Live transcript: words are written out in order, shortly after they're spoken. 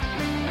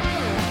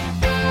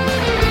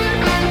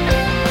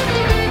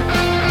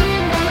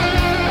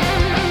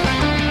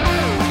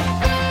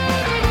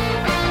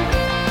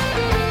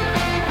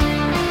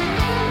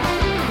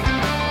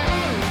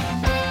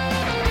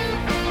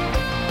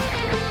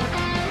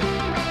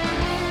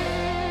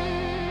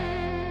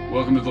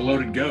Welcome to the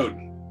Loaded Goat.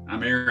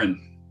 I'm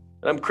Aaron.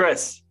 I'm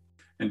Chris.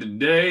 And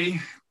today,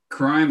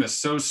 crime is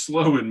so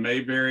slow in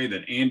Mayberry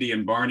that Andy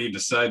and Barney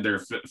decide to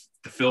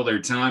fill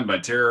their time by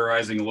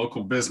terrorizing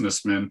local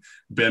businessman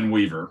Ben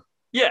Weaver.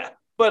 Yeah,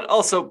 but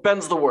also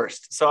Ben's the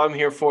worst, so I'm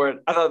here for it.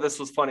 I thought this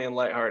was funny and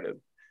lighthearted.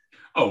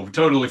 Oh,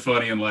 totally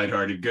funny and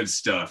lighthearted. Good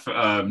stuff.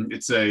 We'll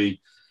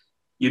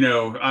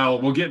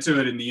get to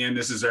it in the end.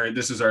 This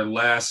is our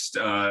last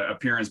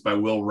appearance by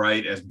Will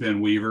Wright as Ben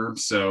Weaver.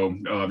 So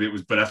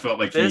but I felt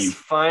like this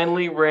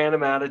finally ran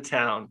him out of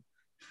town.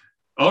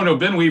 Oh no,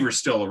 Ben Weaver's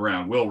still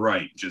around. Will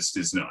Wright just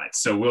is not.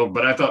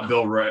 But I thought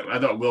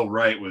Will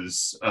Wright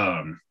was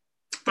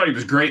thought he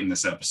was great in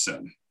this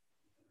episode.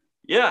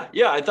 Yeah,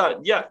 I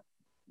thought,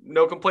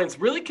 no complaints.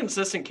 Really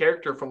consistent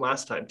character from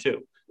last time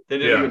too. They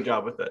did a good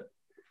job with it.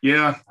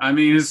 Yeah, I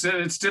mean,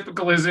 it's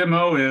typical. His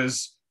MO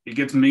is he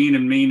gets mean,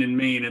 and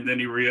then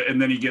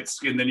he gets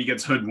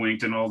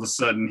hoodwinked, and all of a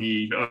sudden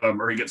he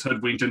gets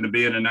hoodwinked into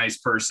being a nice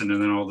person,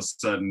 and then all of a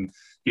sudden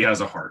he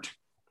has a heart.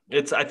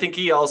 I think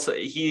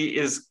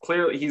he's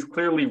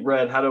clearly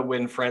read How to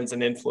Win Friends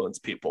and Influence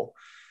People.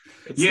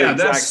 It's the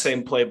exact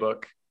same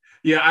playbook.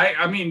 Yeah,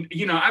 I mean,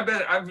 I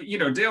bet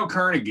Dale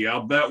Carnegie.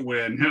 I'll bet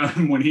when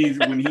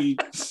he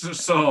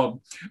saw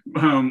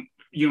when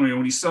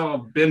he saw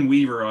Ben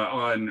Weaver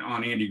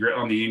on the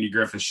Andy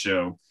Griffith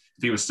Show,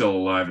 if he was still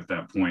alive at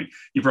that point,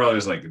 he probably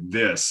was like,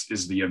 "This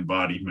is the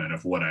embodiment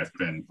of what I've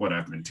been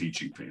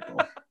teaching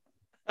people."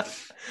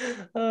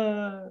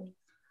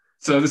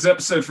 So this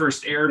episode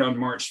first aired on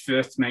March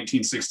 5th,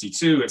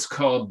 1962. It's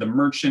called The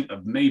Merchant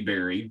of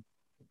Mayberry.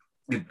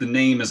 The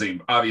name is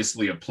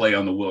obviously a play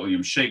on the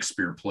William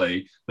Shakespeare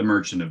play, The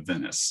Merchant of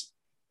Venice.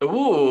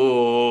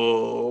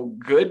 Ooh,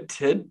 good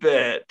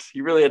tidbit.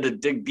 You really had to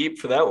dig deep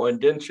for that one,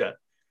 didn't you?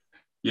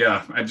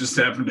 Yeah, I just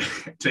happened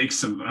to take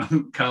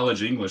some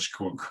college literature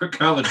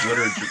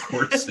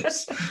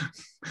courses.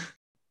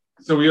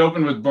 So we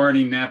open with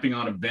Barney napping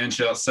on a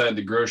bench outside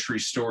the grocery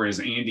store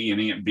as Andy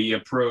and Aunt Bee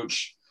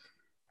approach.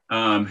 He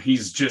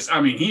is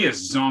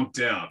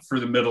zonked out for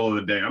the middle of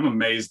the day. I'm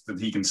amazed that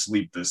he can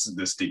sleep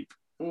this deep.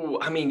 Ooh,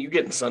 I mean, you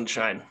getting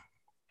sunshine.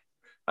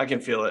 I can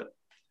feel it.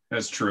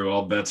 That's true.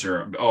 All bets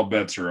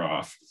are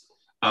off.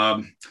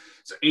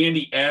 So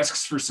Andy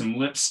asks for some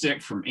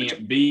lipstick from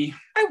Aunt Bee.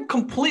 I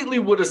completely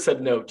would have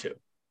said no to.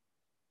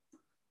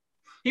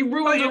 He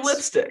ruined the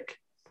lipstick.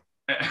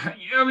 I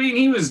mean,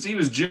 he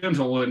was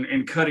gentle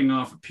in cutting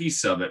off a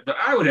piece of it, but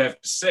I would have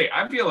to say,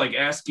 I feel like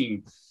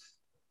asking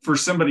for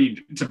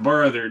somebody to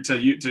borrow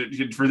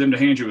for them to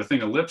hand you a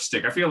thing of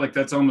lipstick. I feel like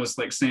that's almost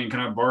like saying, "Can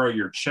I borrow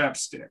your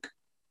chapstick?"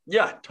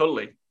 Yeah,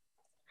 totally.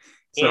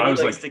 So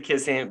Andy likes to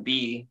kiss Aunt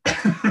Bee.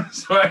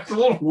 So I was a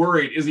little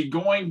worried. Is he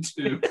going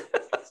to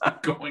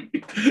put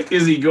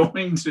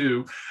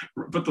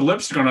the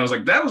lipstick on? I was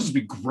like, that would just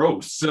be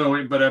gross. So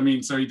he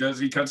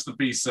cuts the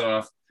piece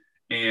off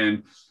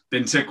and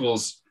then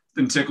tickles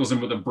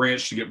him with a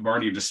branch to get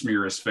Barney to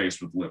smear his face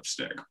with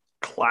lipstick.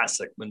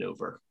 Classic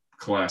maneuver.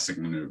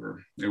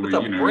 With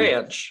a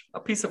branch, a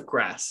piece of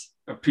grass.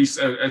 A piece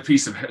of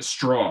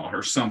straw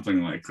or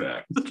something like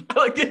that.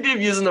 Like they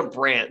did using a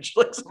branch,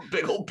 like some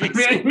big old piece.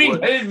 I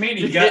didn't mean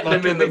he got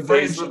him in the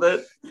face with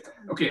it.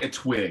 Okay, a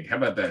twig. How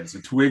about that? Is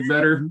a twig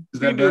better? Is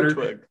that better? A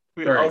twig.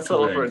 I'll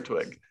settle for a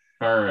twig.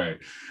 All right.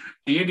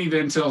 Andy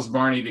then tells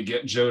Barney to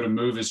get Joe to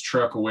move his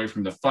truck away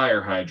from the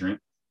fire hydrant.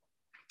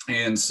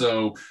 And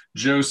so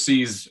Joe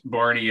sees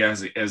Barney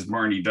as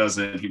Barney does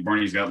it.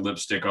 Barney's got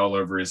lipstick all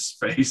over his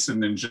face,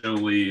 and then Joe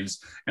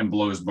leaves and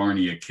blows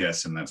Barney a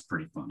kiss, and that's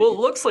pretty funny. Well, it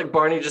looks like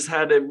Barney just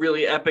had a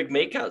really epic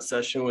makeout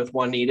session with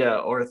Juanita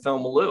or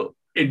Thelma Lou.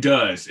 It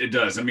does.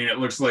 I mean, it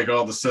looks like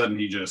all of a sudden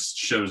he just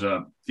shows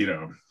up, they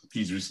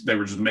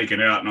were just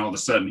making out, and all of a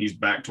sudden he's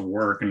back to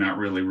work and not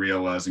really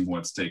realizing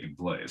what's taking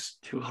place.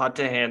 Too hot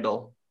to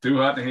handle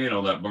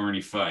that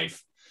Barney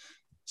Fife.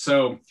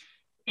 So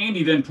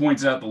Andy then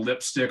points out the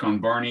lipstick on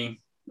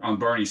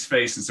Barney's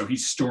face, and so he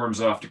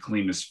storms off to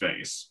clean his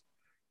face.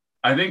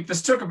 I think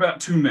this took about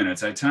 2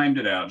 minutes. I timed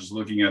it out just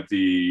looking at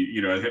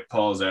I hit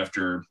pause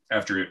after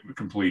it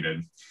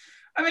completed.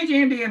 I think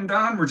Andy and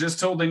Don were just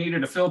told they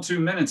needed to fill 2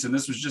 minutes, and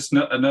this was just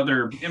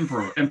another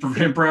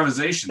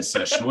improvisation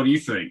session. What do you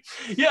think?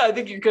 Yeah, I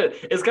think you could.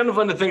 It's kind of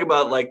fun to think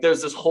about. Like,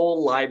 there's this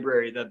whole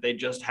library that they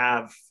just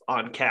have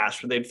on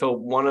cast where they'd fill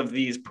one of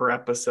these per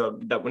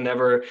episode. That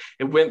whenever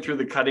it went through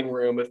the cutting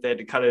room, if they had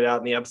to cut it out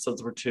and the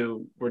episodes were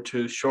too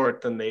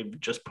short, then they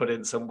just put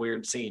in some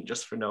weird scene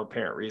just for no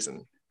apparent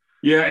reason.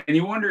 Yeah, and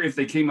you wonder if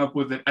they came up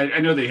with it. I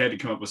know they had to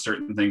come up with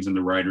certain things in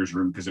the writer's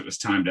room because it was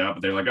timed out,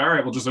 but they're like, all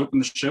right, we'll just open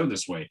the show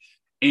this way.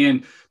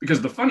 And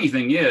because the funny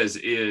thing is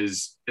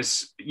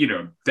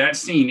that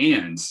scene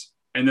ends,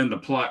 and then the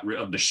plot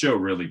of the show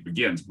really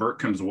begins. Bert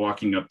comes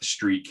walking up the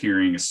street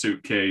carrying a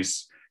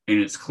suitcase, and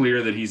it's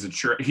clear that he's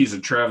a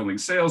traveling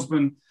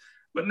salesman,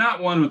 but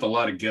not one with a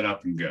lot of get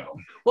up and go.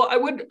 Well,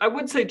 I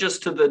would say,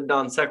 just to the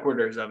non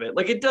sequiturs of it,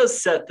 like, it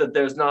does set that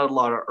there's not a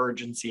lot of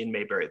urgency in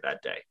Mayberry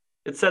that day.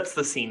 It sets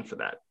the scene for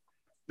that.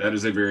 That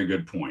is a very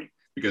good point.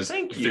 Because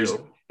thank you.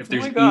 If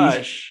there's oh my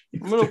gosh,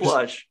 I'm gonna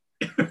blush.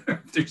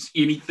 If there's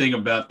anything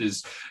about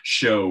this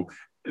show,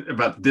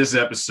 about this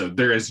episode,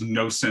 there is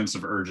no sense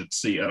of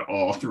urgency at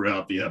all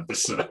throughout the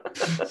episode.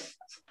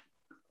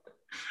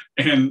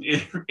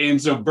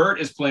 And so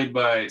Bert is played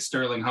by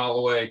Sterling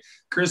Holloway.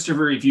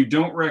 Christopher, if you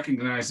don't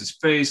recognize his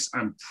face,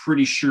 I'm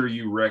pretty sure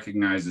you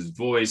recognize his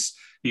voice.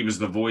 He was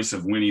the voice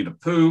of Winnie the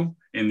Pooh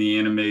in the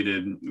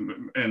animated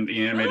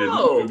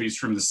movies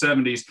from the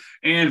 70s.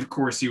 And of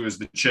course, he was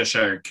the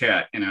Cheshire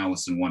Cat in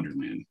Alice in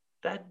Wonderland.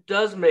 That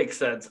does make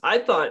sense. I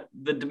thought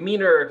the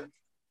demeanor,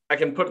 I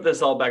can put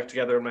this all back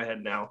together in my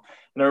head now.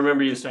 And I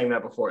remember you saying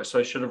that before, so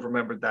I should have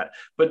remembered that.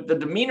 But the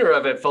demeanor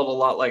of it felt a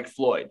lot like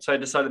Floyd. So I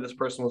decided this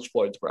person was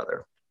Floyd's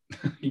brother.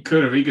 He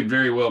could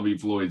very well be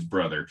Floyd's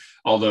brother.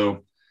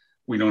 Although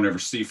we don't ever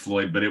see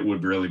Floyd, but it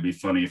would really be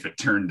funny if it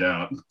turned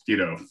out,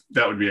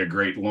 that would be a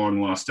great long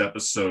lost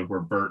episode where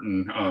Bert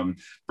and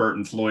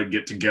Floyd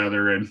get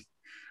together and,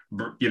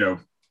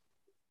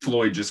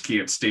 Floyd just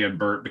can't stand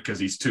Bert because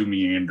he's too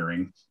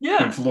meandering.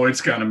 Yeah. And Floyd's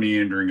kind of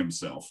meandering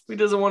himself. He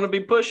doesn't want to be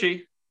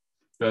pushy.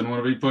 Doesn't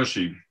want to be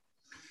pushy.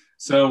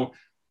 So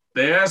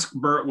they ask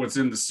Bert what's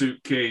in the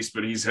suitcase,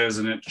 but he's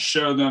hesitant to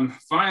show them.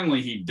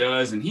 Finally, he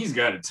does, and he's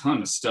got a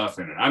ton of stuff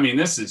in it. I mean,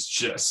 this is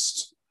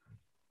just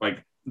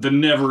like the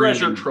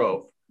treasure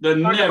trove. The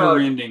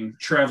never-ending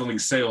traveling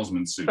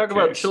salesman suitcase. Talk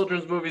about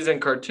children's movies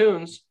and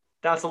cartoons.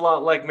 That's a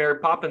lot like Mary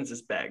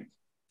Poppins' bag.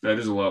 That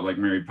is a lot like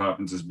Mary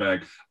Poppins'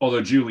 bag,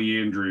 although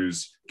Julie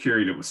Andrews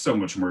carried it with so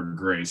much more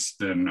grace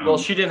than... Well,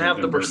 she didn't have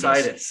the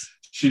bursitis.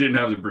 She didn't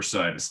have the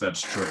bursitis.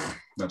 That's true.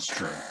 That's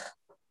true.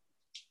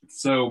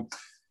 So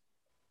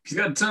he's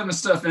got a ton of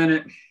stuff in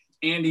it.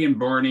 Andy and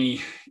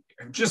Barney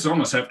just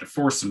almost have to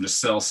force him to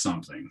sell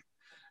something.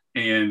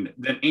 And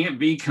then Aunt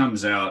Bee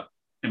comes out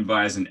and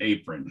buys an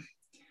apron.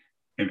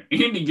 And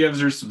Andy gives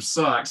her some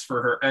socks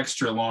for her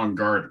extra long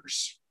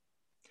garters.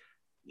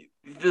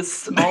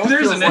 This all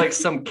feels like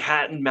some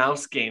cat and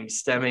mouse game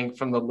stemming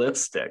from the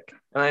lipstick.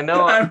 And I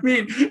know... I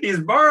mean, he's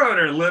borrowed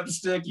her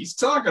lipstick. He's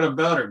talking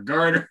about her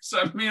garters.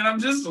 I mean, I'm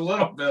just a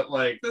little bit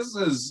like, this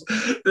is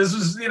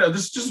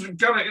just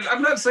kind of...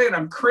 I'm not saying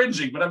I'm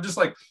cringing, but I'm just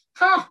like,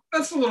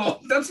 that's a little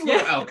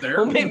out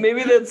there. Well,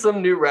 maybe that's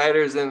some new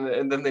writers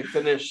and then they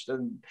finished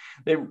and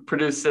they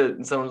produced it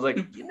and someone's like,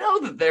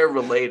 that they're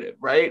related,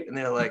 right? And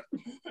they're like,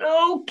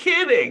 no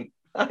kidding.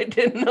 I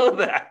didn't know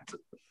that.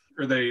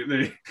 Or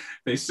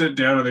they sit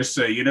down and they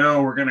say,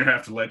 we're going to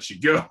have to let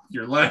you go.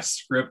 Your last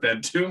script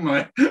had too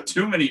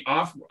many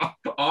off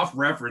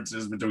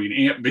references between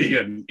Aunt Bee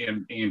and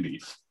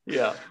Andy.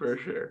 Yeah, for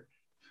sure.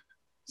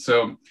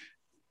 So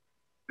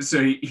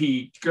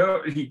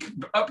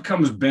up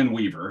comes Ben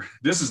Weaver.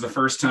 This is the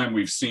first time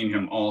we've seen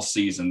him all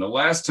season. The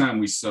last time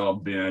we saw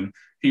Ben,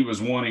 he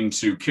was wanting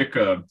to kick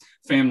a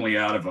family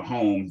out of a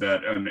home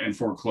and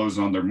foreclose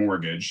on their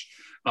mortgage.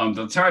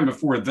 The time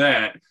before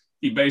that,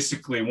 he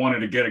basically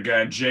wanted to get a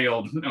guy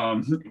jailed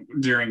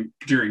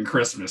during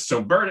Christmas.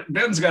 So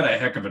Ben's got a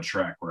heck of a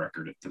track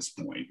record at this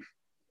point.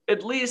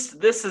 At least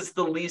this is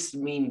the least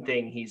mean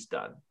thing he's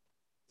done.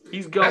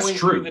 He's going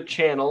through the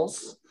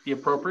channels, the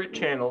appropriate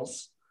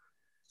channels.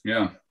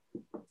 Yeah.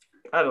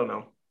 I don't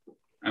know.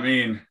 I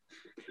mean,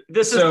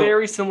 this is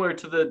very similar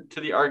to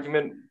the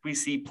argument we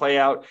see play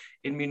out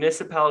in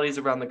municipalities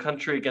around the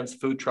country against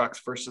food trucks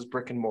versus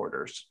brick and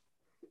mortars.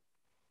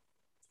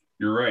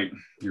 You're right.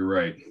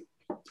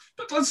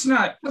 But let's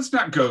not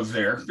go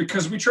there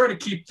because we try to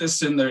keep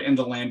this in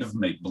the land of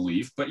make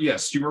believe. But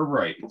yes, you were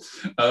right.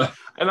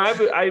 And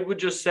I would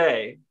just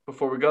say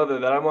before we go there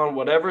that I'm on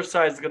whatever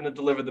side is going to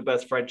deliver the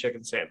best fried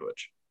chicken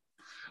sandwich.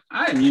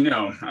 I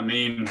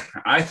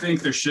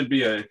think there should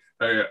be a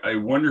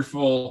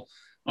wonderful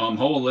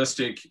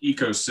holistic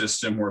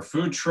ecosystem where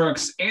food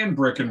trucks and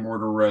brick and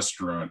mortar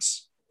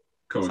restaurants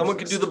coexist. Someone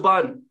can do the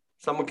bun.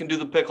 Someone can do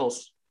the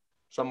pickles.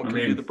 Someone can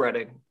do the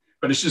breading.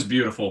 But it's just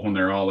beautiful when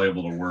they're all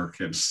able to work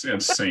and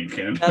sync.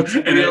 And that's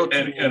real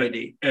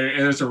community.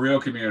 And it's a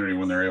real community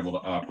when they're able to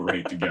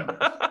operate together.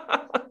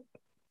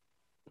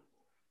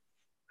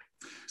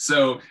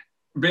 So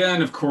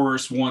Ben, of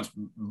course, wants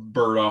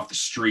Bert off the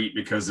street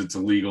because it's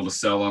illegal to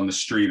sell on the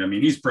street. I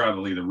mean, he's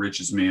probably the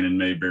richest man in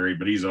Mayberry,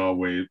 but he's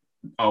always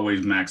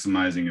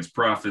maximizing his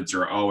profits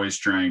or always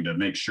trying to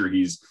make sure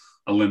he's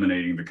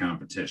eliminating the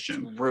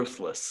competition. It's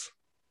ruthless.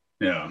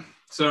 Yeah.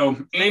 So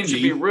Andy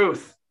should be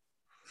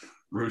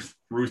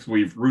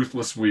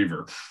Ruthless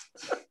Weaver.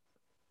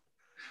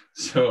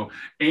 So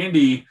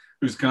Andy,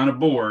 who's kind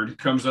of bored,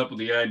 comes up with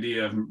the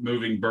idea of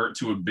moving Bert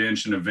to a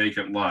bench in a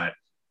vacant lot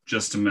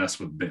just to mess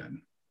with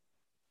Ben.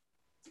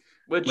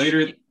 Which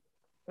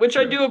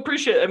I do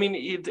appreciate. I mean,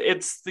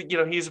 it's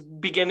he's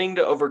beginning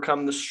to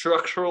overcome the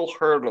structural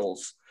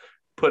hurdles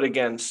put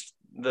against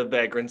the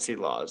vagrancy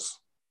laws.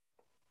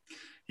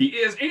 He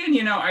is,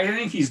 and I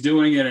think he's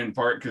doing it in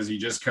part because he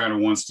just kind of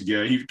wants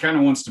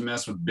to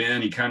mess with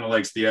Ben. He kind of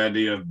likes the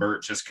idea of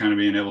Bert just kind of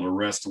being able to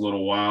rest a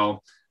little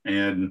while.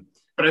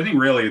 But I think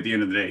really at the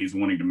end of the day, he's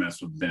wanting to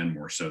mess with Ben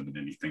more so than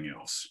anything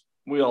else.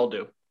 We all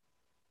do.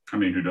 I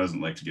mean, who doesn't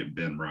like to get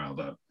Ben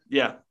riled up?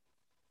 Yeah.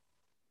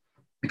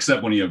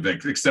 except when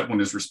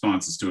his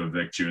response is to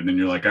evict you, and then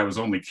you're like, I was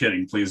only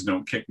kidding. Please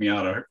don't kick me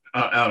out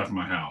of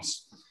my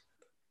house.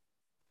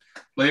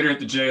 Later at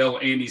the jail,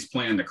 Andy's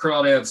playing the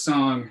Crawdad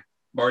song.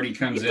 Barney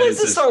comes in. He plays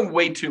this song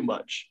way too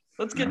much.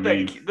 Let's get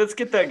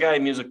that guy a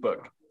music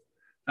book.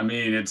 I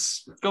mean,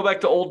 let's go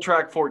back to old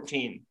track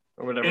 14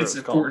 or whatever it's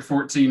called.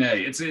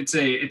 14A.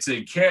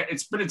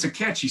 It's a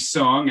catchy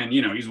song, and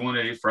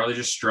he's probably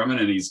just strumming,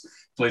 and he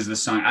plays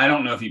this song. I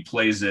don't know if he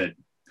plays it.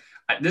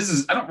 I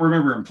don't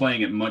remember him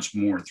playing it much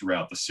more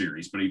throughout the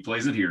series, but he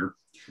plays it here.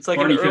 It's like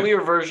Barney an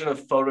earlier version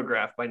of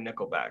Photograph by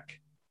Nickelback.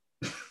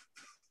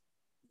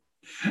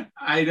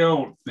 I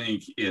don't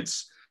think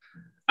it's.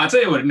 I'll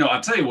tell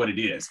you what it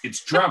is.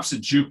 It's Drops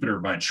of Jupiter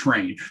by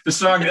Train. The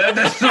song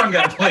that song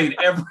got played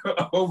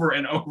over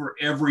and over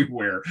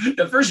everywhere.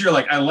 At first you're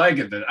like, I like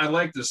it. I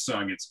like this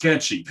song. It's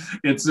catchy.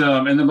 It's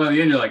and then by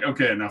the end you're like,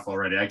 okay, enough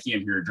already. I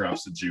can't hear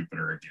Drops of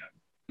Jupiter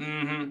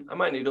again. I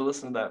might need to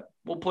listen to that.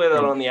 We'll play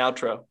that on the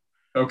outro.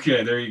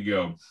 Okay, there you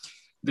go.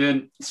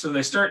 Then so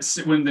they start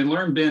when they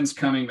learn Ben's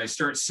coming, they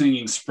start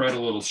singing "Spread a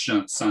Little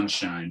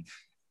Sunshine."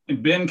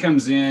 And Ben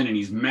comes in and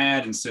he's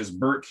mad and says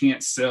Bert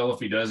can't sell if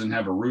he doesn't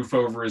have a roof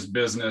over his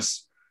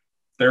business.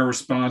 Their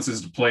response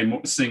is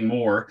to sing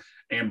more,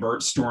 and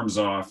Bert storms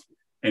off.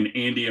 And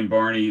Andy and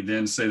Barney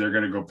then say they're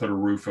going to go put a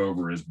roof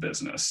over his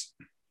business.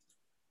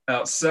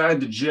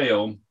 Outside the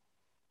jail,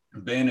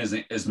 Ben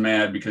is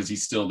mad because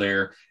he's still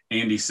there.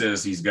 Andy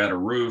says he's got a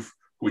roof,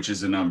 which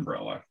is an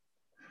umbrella.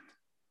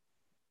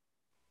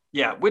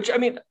 Yeah, which, I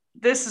mean,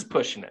 this is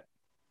pushing it.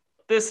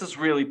 This is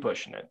really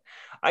pushing it.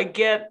 I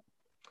get...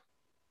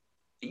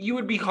 You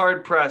would be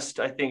hard pressed,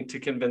 I think, to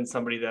convince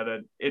somebody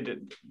that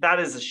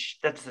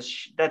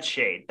that's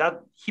shade.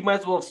 That he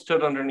might as well have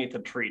stood underneath a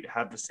tree to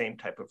have the same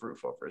type of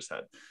roof over his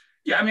head.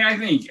 Yeah,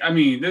 I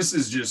mean, this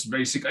is just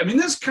basic. I mean,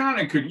 this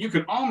kind of you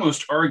could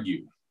almost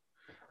argue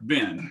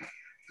Ben,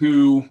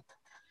 who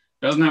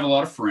doesn't have a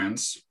lot of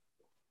friends.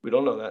 We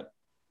don't know that.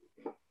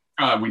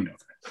 We know that.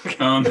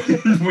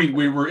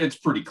 It's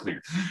pretty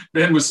clear.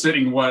 Ben was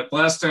sitting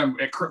last time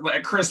at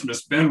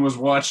Christmas, Ben was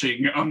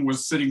watching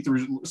was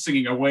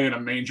singing Away in a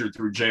Manger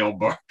through Jail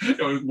Bar,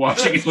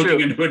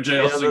 looking into a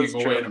jail, singing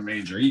Away in a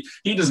Manger.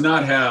 He does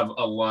not have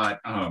a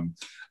lot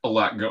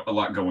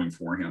going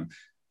for him.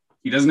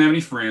 He doesn't have any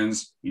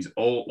friends. He's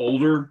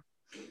older.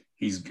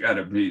 He's got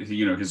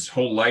his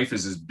whole life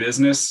is his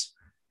business,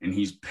 and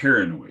he's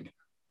paranoid.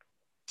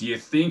 Do you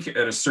think at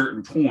a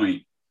certain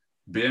point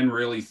Ben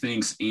really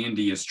thinks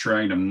Andy is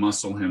trying to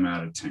muscle him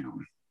out of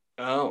town?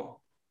 Oh,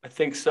 I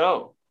think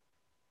so.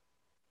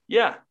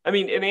 Yeah. I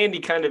mean, and Andy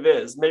kind of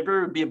is. Maybe it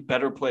would be a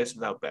better place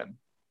without Ben.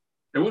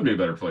 It would be a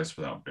better place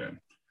without Ben.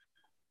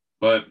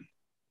 But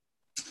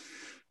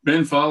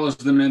Ben follows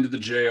them into the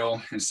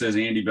jail and says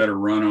Andy better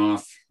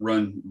run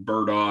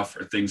Bert off,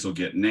 or things will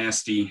get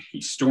nasty.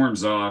 He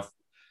storms off.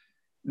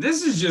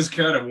 This is just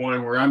kind of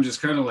one where I'm just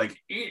kind of like,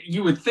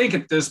 you would think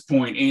at this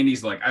point,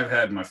 Andy's like, I've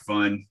had my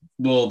fun.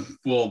 We'll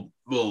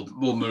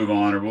move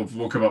on, or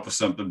we'll come up with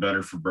something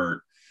better for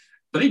Bert.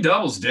 But he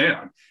doubles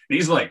down. And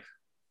he's like,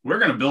 we're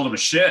going to build him a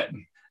shed,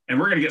 and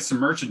we're going to get some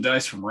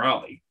merchandise from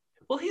Raleigh.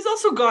 Well, he's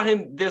also got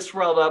him this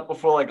riled up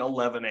before like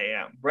 11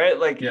 a.m., right?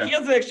 Like, He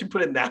hasn't actually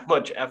put in that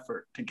much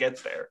effort to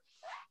get there.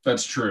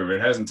 That's true.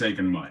 It hasn't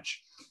taken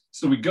much.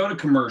 So we go to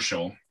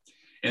commercial.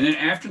 And then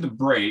after the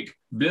break,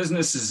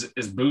 business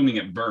is booming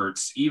at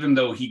Bert's, even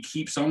though he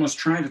keeps almost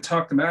trying to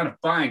talk them out of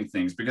buying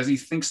things because he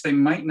thinks they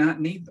might not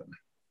need them.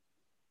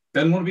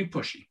 Doesn't want to be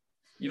pushy.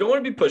 You don't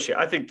want to be pushy.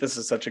 I think this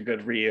is such a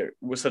good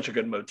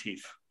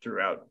motif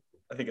throughout.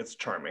 I think it's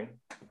charming.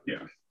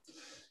 Yeah,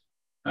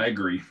 I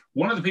agree.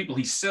 One of the people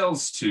he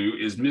sells to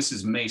is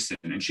Mrs. Mason,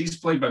 and she's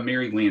played by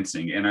Mary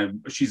Lansing.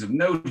 And she's of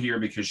note here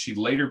because she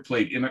later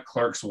played Emmett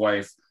Clark's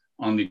wife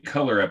on the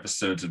color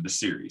episodes of the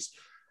series.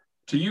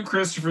 To you,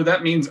 Christopher,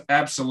 that means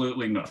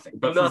absolutely nothing.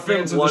 But for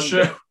fans of the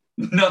show,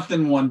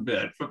 nothing one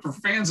bit. But for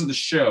fans of the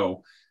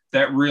show,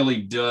 that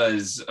really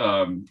does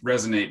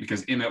resonate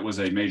because Emmett was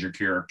a major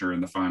character in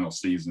the final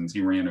seasons.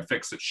 He ran a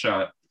fix-it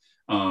shot,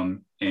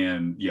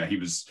 and yeah, he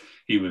was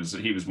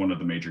one of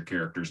the major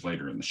characters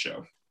later in the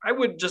show. I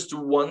would just do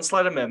one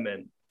slight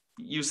amendment.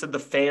 You said the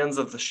fans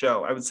of the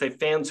show. I would say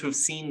fans who've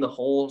seen the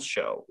whole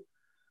show.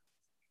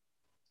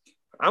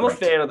 I'm a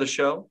fan of the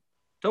show.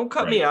 Don't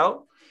cut me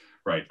out.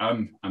 Right.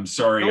 I'm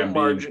sorry.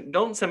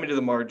 Don't send me to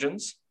the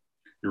margins.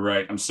 You're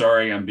right. I'm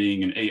sorry. I'm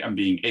being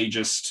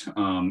ageist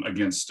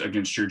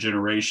against your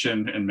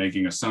generation and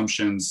making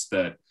assumptions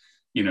that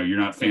you're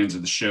not fans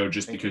of the show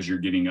just because you're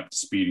getting up to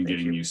speed and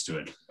getting used to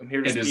it. I'm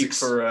here to speak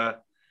for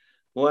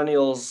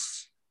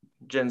millennials,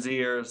 Gen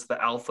Zers, the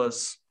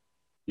alphas.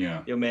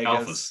 Yeah. The omegas.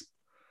 Alphas.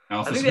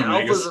 I think the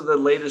alphas are the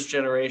latest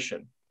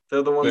generation.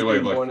 They're the ones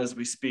being born as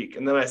we speak.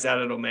 And then I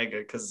added omega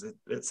because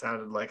it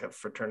sounded like a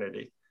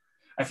fraternity.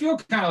 I feel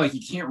kind of like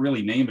you can't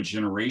really name a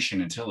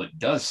generation until it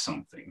does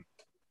something.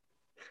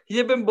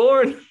 You've been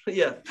born.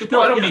 Yeah.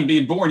 No, I don't mean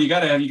being born. You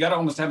gotta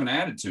almost have an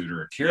attitude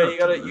or a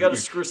character. Yeah, you gotta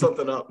screw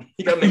something up.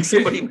 You gotta make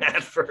somebody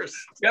mad first.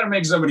 You gotta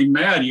make somebody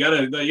mad. You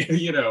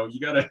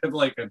gotta have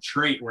like a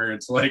trait where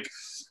it's like,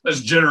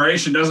 this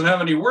generation doesn't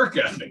have any work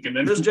ethic. And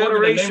then this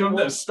generation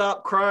won't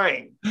stop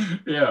crying.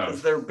 Yeah.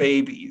 Because they're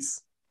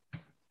babies.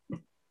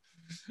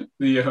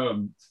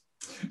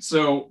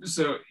 So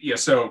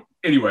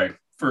anyway,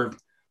 for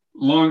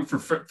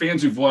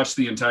fans who've watched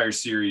the entire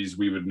series,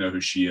 we would know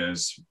who she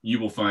is. You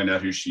will find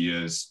out who she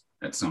is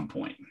at some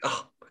point.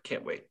 Oh, I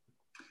can't wait.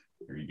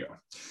 There you go.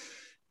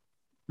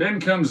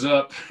 Ben comes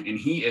up and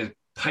he is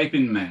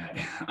piping mad.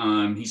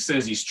 He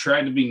says he's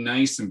tried to be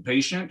nice and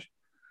patient.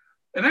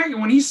 And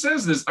when he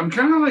says this, I'm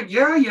kind of like,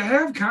 yeah, you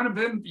have kind of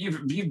been,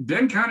 you've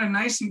been kind of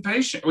nice and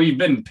patient. Well, you've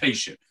been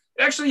patient.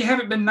 Actually, you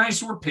haven't been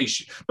nice or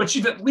patient, but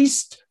you've at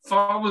least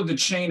followed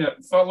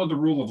the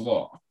rule of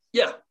law.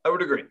 Yeah, I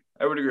would agree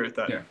with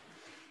that. Yeah.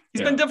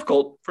 He's been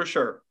difficult for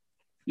sure.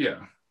 Yeah.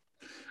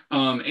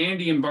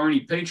 Andy and Barney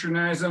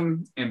patronize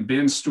him, and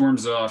Ben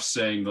storms off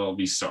saying they'll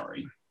be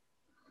sorry.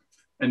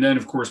 And then,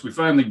 of course, we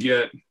finally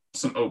get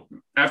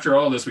after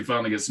all this, we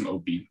finally get some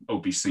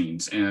Opie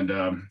scenes. And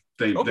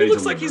Opie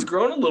looks like he's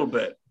grown a little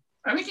bit.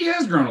 I think he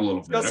has grown a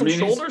little bit. Got some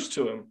shoulders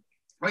to him.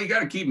 Well, you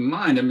got to keep in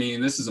mind, I mean,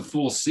 this is a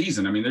full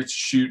season. I mean, they're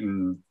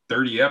shooting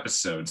 30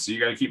 episodes. So you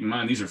got to keep in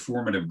mind, these are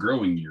formative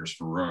growing years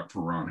for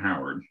Ron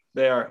Howard.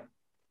 They are.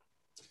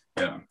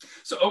 Yeah.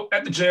 So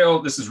at the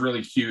jail, this is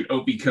really cute.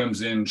 Opie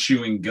comes in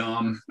chewing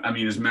gum. I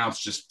mean, his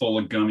mouth's just full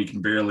of gum. He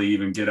can barely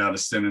even get out a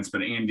sentence.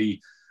 But Andy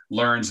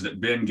learns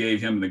that Ben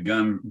gave him the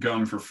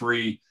gum for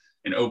free.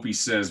 And Opie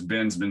says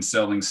Ben's been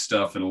selling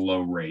stuff at a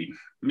low rate.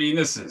 I mean,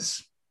 this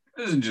is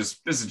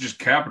just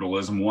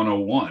capitalism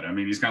 101. I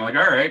mean, he's kind of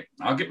like, all right,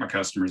 I'll get my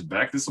customers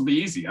back. This will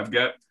be easy. I've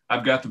got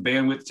the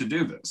bandwidth to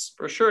do this.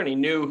 For sure. And he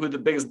knew who the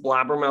biggest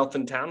blabbermouth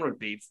in town would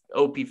be.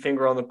 Opie,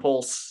 finger on the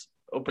pulse,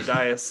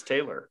 Obadiah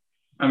Taylor.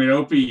 I mean,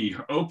 Opie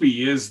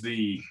is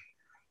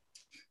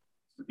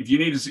if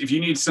you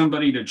need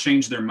somebody to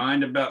change their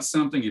mind about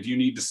something, if you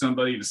need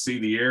somebody to see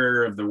the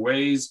error of their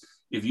ways,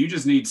 if you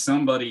just need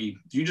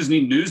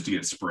news to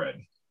get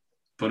spread,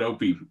 put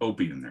Opie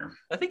in there.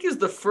 I think he's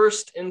the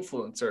first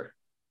influencer.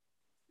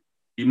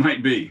 He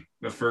might be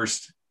the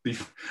first.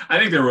 I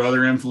think there were other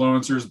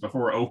influencers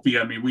before Opie.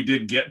 I mean, we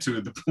did get to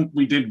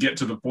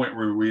the point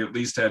where we at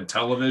least had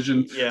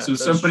television. Yeah, so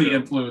somebody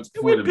influenced.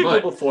 We had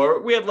people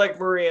before. We had like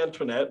Marie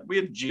Antoinette. We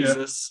had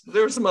Jesus. Yeah.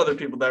 There were some other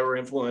people that were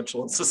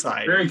influential in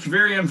society. Very,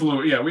 very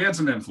influential. Yeah, we had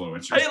some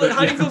influencers. How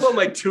do you feel about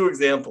my two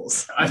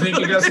examples? I think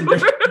you got some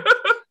different.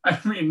 I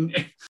mean,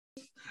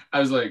 I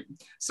was like,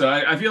 so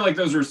I feel like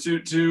those are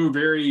two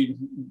very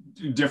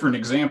different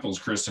examples,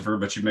 Christopher,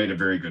 but you made a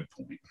very good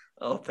point.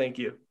 Oh, thank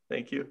you.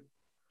 Thank you.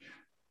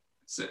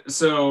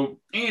 So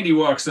Andy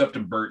walks up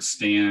to Bert's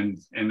stand,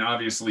 and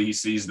obviously he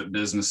sees that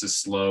business is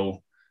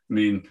slow. I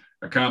mean,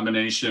 a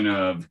combination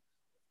of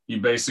you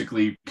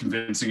basically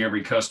convincing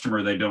every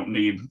customer they don't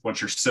need what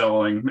you're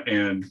selling,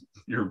 and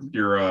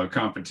your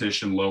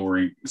competition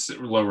lowering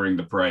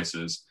the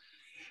prices.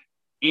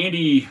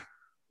 Andy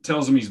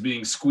tells him he's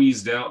being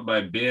squeezed out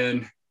by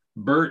Ben.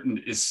 Bert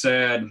is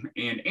sad,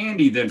 and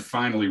Andy then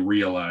finally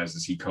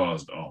realizes he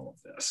caused all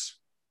of this.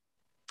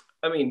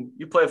 I mean,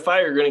 you play a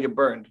fire, you're going to get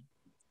burned.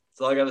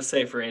 That's all I got to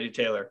say for Andy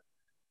Taylor.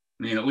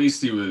 I mean,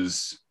 this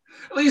was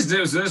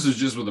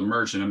just with a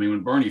merchant. I mean,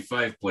 when Barney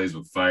Fife plays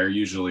with fire,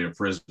 usually a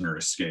prisoner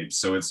escapes.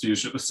 So it's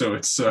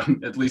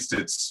at least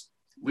this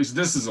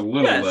is a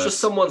little less. Yeah, it's just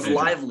someone's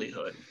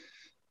livelihood.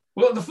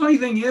 Well, the funny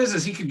thing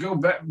is he could go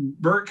back.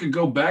 Bert could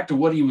go back to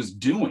what he was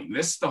doing.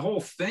 The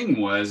whole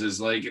thing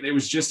is like it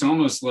was just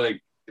almost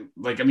like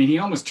I mean, he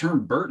almost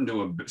turned Bert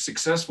into a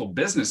successful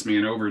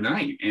businessman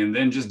overnight, and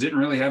then just didn't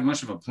really have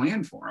much of a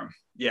plan for him.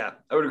 Yeah,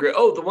 I would agree.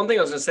 Oh, the one thing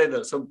I was going to say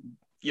though, so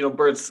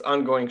Bert's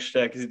ongoing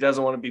shtick is he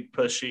doesn't want to be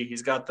pushy.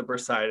 He's got the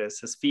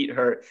bursitis. His feet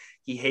hurt.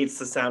 He hates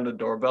the sound of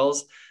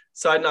doorbells.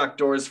 So I knocked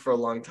doors for a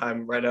long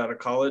time right out of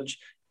college.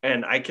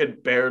 And I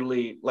could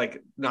barely,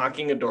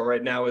 knocking a door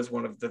right now is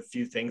one of the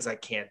few things I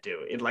can't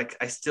do.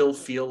 I still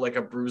feel like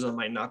a bruise on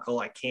my knuckle.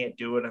 I can't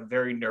do it. I'm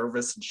very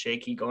nervous and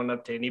shaky going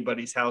up to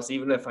anybody's house,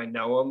 even if I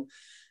know them.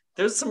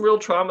 There's some real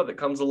trauma that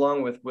comes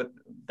along with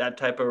that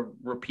type of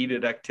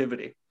repeated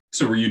activity.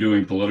 So were you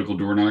doing political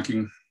door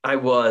knocking? I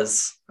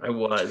was.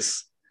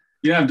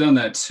 Yeah, I've done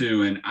that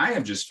too. And I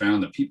have just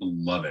found that people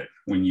love it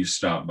when you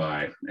stop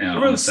by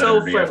on a Saturday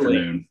so friendly.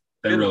 Afternoon.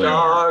 They good really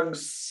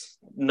dogs. Are.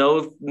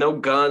 No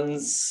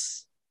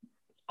guns,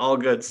 all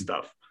good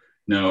stuff.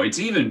 No, it's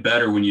even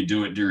better when you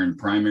do it during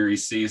primary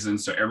season.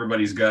 So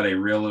everybody's got a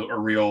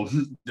real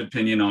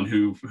opinion on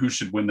who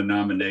should win the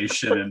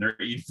nomination, and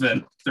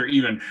they're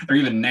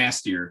even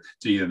nastier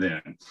to you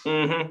then.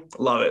 Mm-hmm.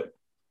 Love it.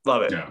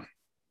 Yeah.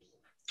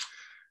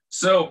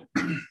 So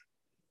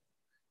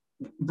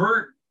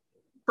Bert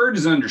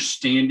is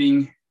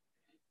understanding.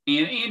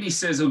 And Andy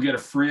says he'll get a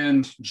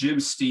friend, Jim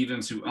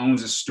Stevens, who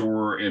owns a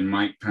store in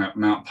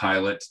Mount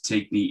Pilot, to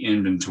take the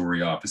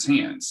inventory off his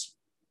hands.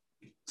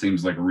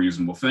 Seems like a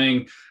reasonable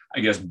thing. I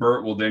guess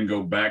Bert will then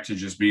go back to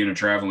just being a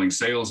traveling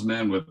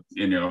salesman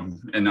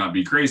and not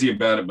be crazy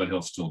about it, but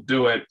he'll still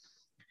do it.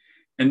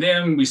 And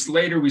then we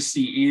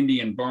see Andy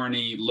and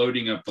Barney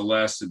loading up the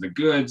last of the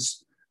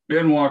goods.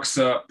 Ben walks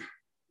up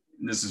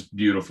this is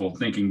beautiful,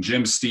 thinking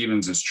Jim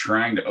Stevens is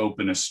trying to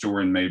open a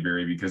store in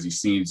Mayberry because he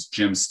sees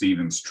Jim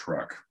Stevens'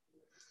 truck.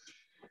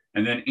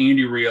 And then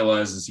Andy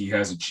realizes he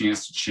has a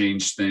chance to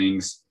change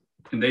things,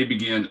 and they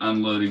begin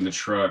unloading the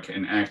truck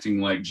and acting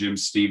like Jim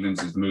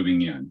Stevens is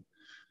moving in.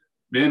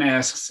 Ben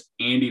asks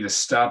Andy to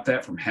stop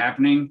that from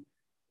happening,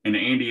 and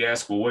Andy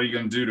asks, well, what are you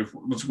going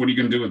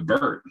to do with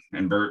Bert?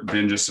 And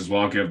Ben just says,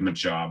 well, I'll give him a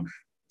job.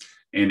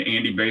 And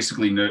Andy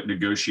basically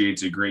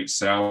negotiates a great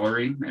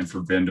salary and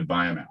for Ben to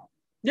buy him out.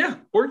 Yeah,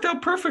 worked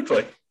out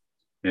perfectly.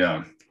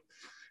 Yeah.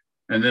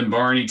 And then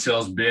Barney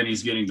tells Ben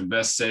he's getting the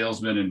best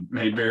salesman in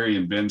Mayberry,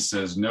 and Ben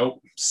says,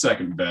 nope,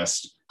 second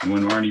best. And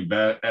when Barney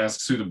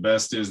asks who the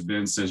best is,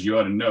 Ben says, you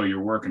ought to know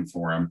you're working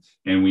for him.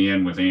 And we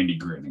end with Andy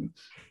grinning.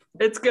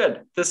 It's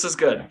good. This is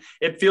good.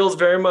 It feels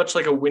very much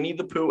like a Winnie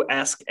the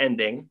Pooh-esque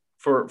ending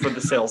for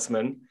the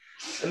salesman.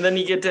 And then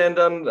you get to end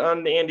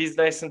on Andy's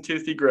nice and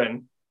toothy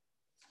grin.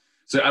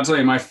 So I'll tell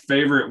you, my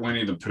favorite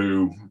Winnie the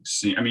Pooh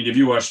scene. I mean, did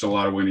you watch a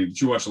lot of Winnie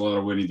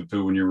the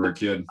Pooh when you were a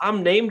kid?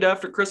 I'm named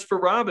after Christopher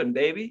Robin,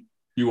 baby.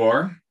 You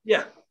are?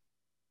 Yeah.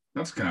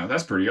 That's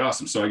pretty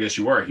awesome. So I guess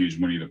you are a huge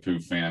Winnie the Pooh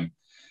fan.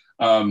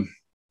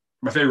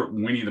 My favorite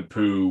Winnie the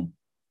Pooh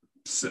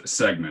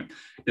segment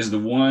is the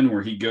one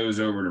where he goes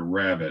over to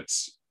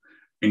rabbits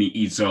and he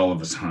eats all of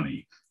his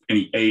honey. And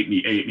he ate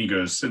and he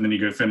goes, and then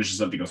he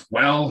finishes up. He goes,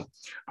 well,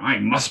 I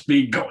must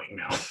be going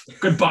now.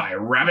 Goodbye,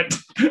 rabbit.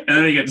 And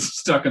then he gets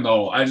stuck in the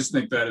hole. I just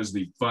think that is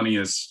the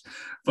funniest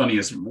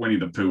Winnie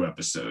the Pooh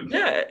episode.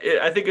 Yeah,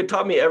 I think it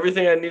taught me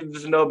everything I needed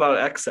to know about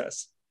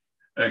excess.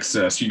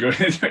 You go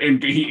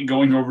and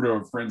going over to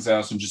a friend's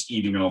house and just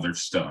eating all their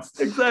stuff.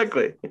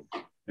 Exactly.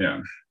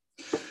 Yeah.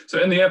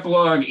 So in the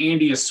epilogue,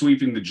 Andy is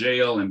sweeping the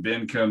jail and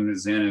Ben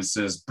comes in and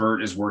says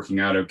Bert is working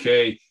out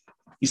okay.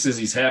 He says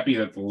he's happy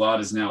that the lot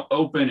is now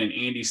open, and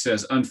Andy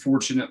says,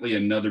 unfortunately,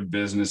 another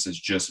business has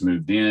just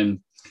moved in.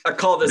 I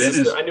call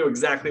this. I knew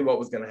exactly what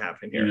was going to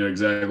happen here. You knew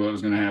exactly what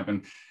was going to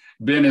happen.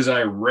 Ben is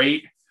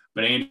irate,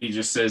 but Andy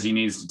just says he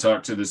needs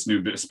to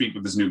speak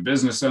with this new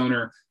business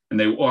owner. And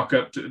they walk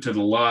up to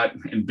the lot,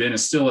 and Ben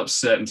is still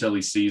upset until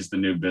he sees the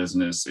new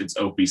business. It's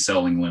Opie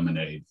selling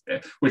lemonade,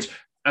 which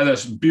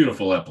that's a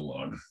beautiful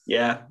epilogue.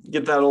 Yeah,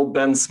 get that old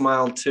Ben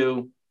smile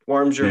too.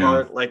 Warms your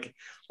heart like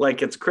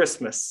it's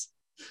Christmas.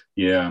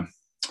 Yeah.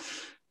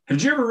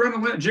 Did you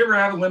ever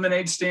have a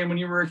lemonade stand when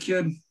you were a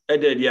kid? I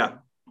did, yeah.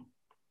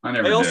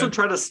 I also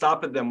try to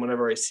stop at them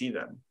whenever I see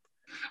them.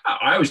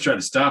 I always try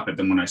to stop at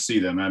them when I see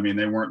them. I mean,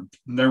 they weren't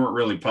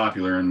really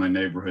popular in my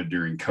neighborhood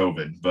during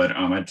COVID, but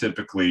I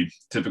typically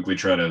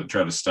try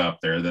to stop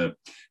there. That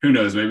who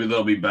knows, maybe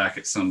they'll be back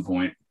at some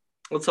point.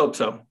 Let's hope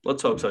so.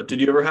 Did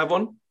you ever have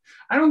one?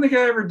 I don't think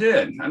I ever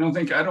did. I don't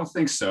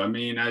think so. I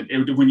mean,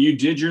 when you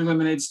did your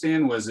lemonade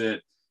stand, was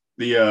it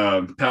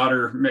the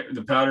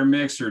powder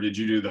mix, or did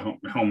you do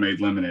the homemade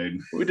lemonade?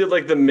 We did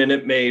like the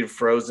Minute Maid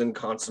frozen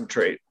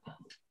concentrate.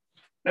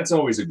 That's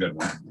always a good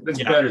one.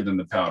 That's better than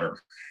the powder.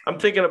 I'm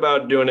thinking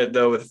about doing it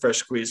though with fresh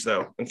squeeze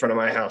though in front of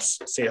my house.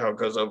 See how it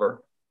goes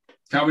over.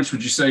 How much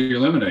would you say your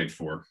lemonade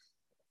for?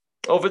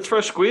 Oh, if it's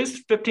fresh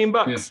squeezed,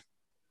 $15.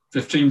 Yeah.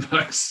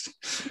 $15.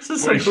 This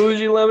is some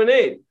bougie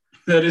lemonade.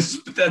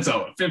 That's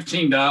all.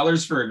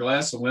 $15 for a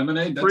glass of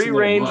lemonade. That's free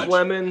range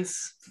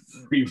lemons.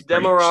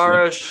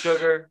 Demerara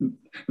sugar.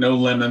 No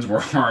lemons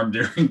were harmed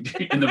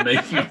in the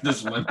making of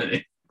this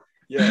lemonade.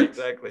 Yeah,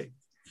 exactly.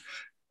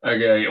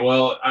 Okay.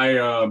 Well,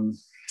 I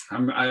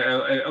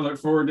look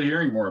forward to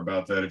hearing more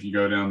about that if you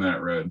go down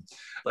that road.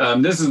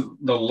 This is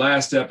the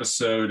last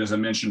episode, as I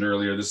mentioned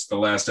earlier. This is the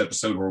last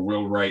episode where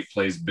Will Wright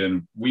plays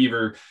Ben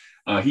Weaver.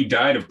 He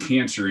died of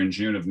cancer in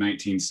June of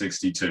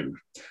 1962.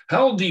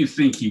 How old do you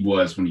think he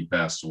was when he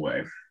passed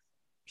away?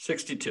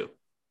 62.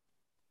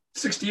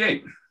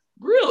 68.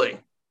 Really?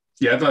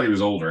 Yeah, I thought he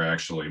was older,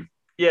 actually.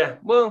 Yeah,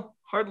 well,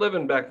 hard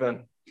living back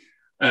then.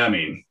 I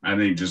mean, I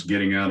think just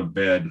getting out of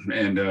bed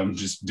and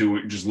just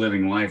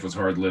living life was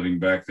hard living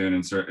back then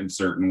in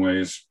certain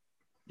ways.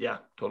 Yeah,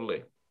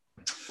 totally.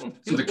 So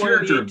the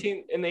character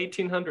in the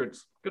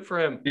 1800s. Good for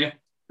him. Yeah.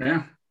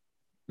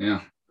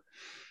 I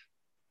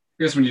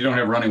guess when you don't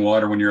have running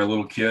water when you're a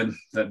little kid,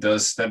 that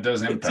does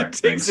impact things.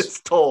 It takes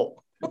its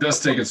toll. It does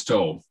take its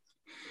toll.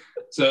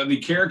 So the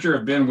character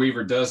of Ben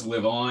Weaver does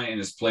live on and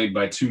is played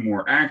by two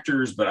more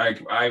actors, but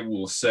I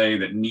will say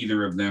that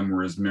neither of them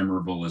were as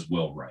memorable as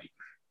Will Wright.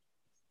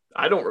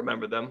 I don't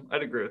remember them.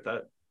 I'd agree with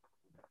that.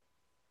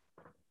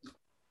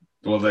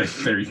 Well,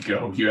 there you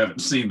go. You haven't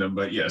seen them,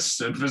 but yes,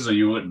 so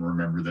you wouldn't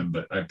remember them.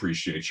 But I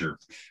appreciate you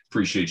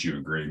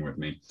agreeing with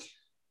me.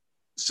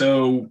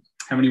 So,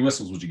 how many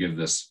whistles would you give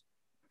this?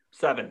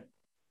 7.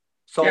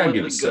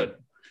 Solidly good.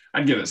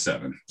 I'd give it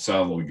 7.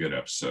 Solidly good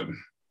episode.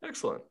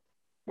 Excellent.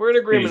 We're in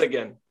agreement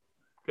again.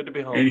 Good to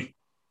be home.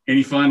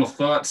 Any final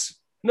thoughts?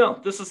 No,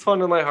 this is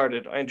fun and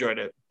lighthearted. I enjoyed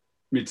it.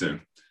 Me too.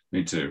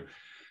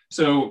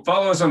 So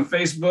follow us on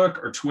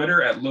Facebook or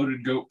Twitter at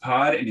Loaded Goat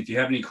Pod. And if you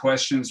have any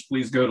questions,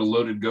 please go to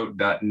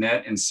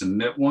loadedgoat.net and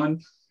submit one.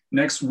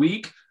 Next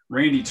week,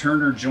 Randy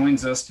Turner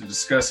joins us to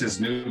discuss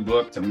his new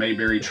book, The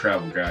Mayberry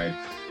Travel Guide.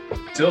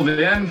 Till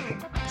then,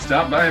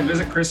 stop by and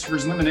visit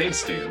Christopher's Lemonade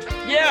stand.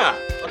 Yeah,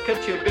 I'll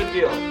cut you a good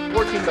deal.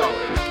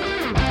 $14.